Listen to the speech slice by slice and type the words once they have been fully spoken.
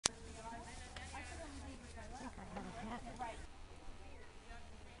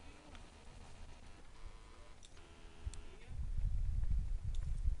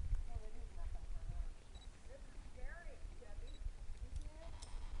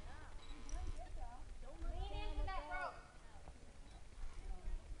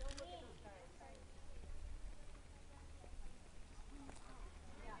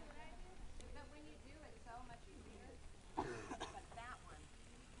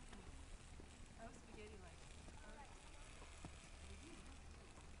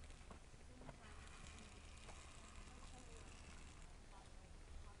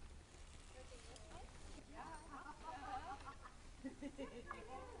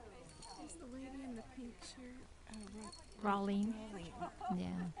picture? Raleigh. Raleigh. Yeah.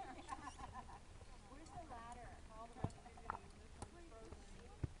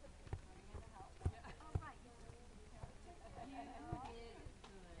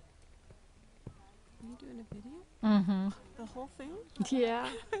 Are you doing a video? Mm-hmm. The whole thing? Yeah.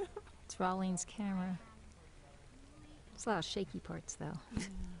 It's Raleigh's camera. There's a lot of shaky parts, though. Yeah.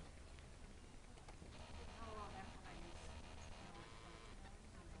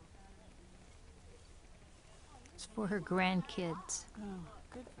 It's for her grandkids. Oh,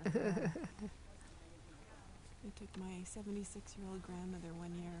 good for her. I took my 76-year-old grandmother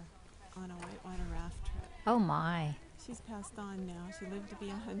one year on a whitewater raft trip. Oh, my. She's passed on now. She lived to be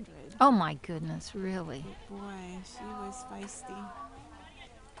 100. Oh, my goodness, really? But boy, she was feisty.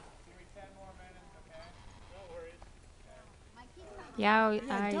 Yeah,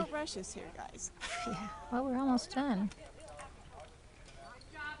 Yeah, don't rush us here, guys. Yeah. Well, we're almost done.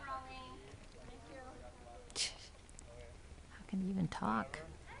 How can you even talk?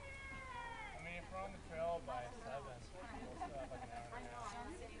 I mean, if we're on the trail by 7, we'll still have like an hour and a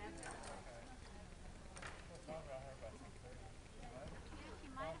half. We'll stop around here by 6:30.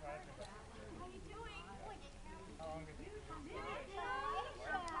 How are you doing? How long is it?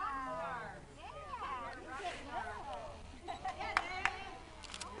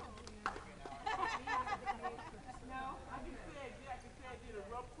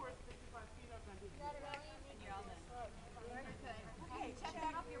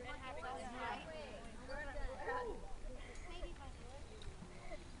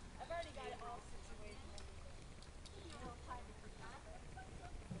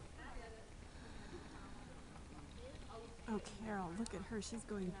 Oh, Carol, look at her. She's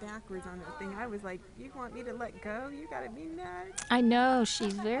going backwards on that thing. I was like, you want me to let go? You gotta be nuts. I know,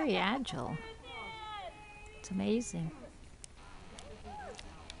 she's very agile. It's amazing.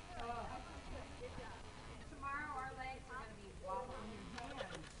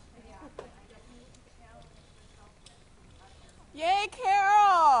 Yay,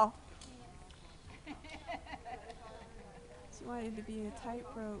 Carol! She wanted to be a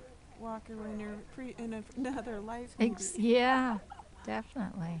tightrope walker when her in another life. Maybe. Yeah,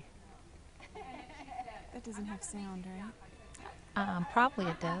 definitely. That doesn't have sound, right? Probably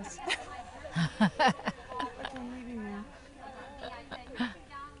it does. Okay, I'm leaving now.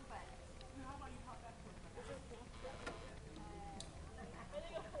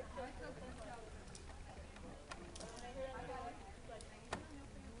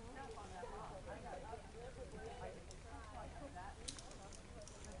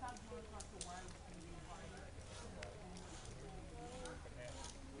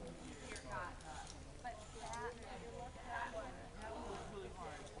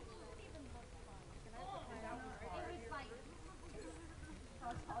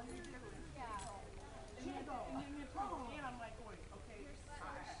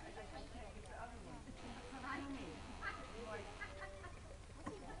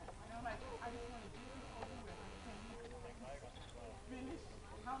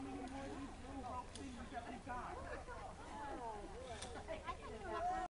 How many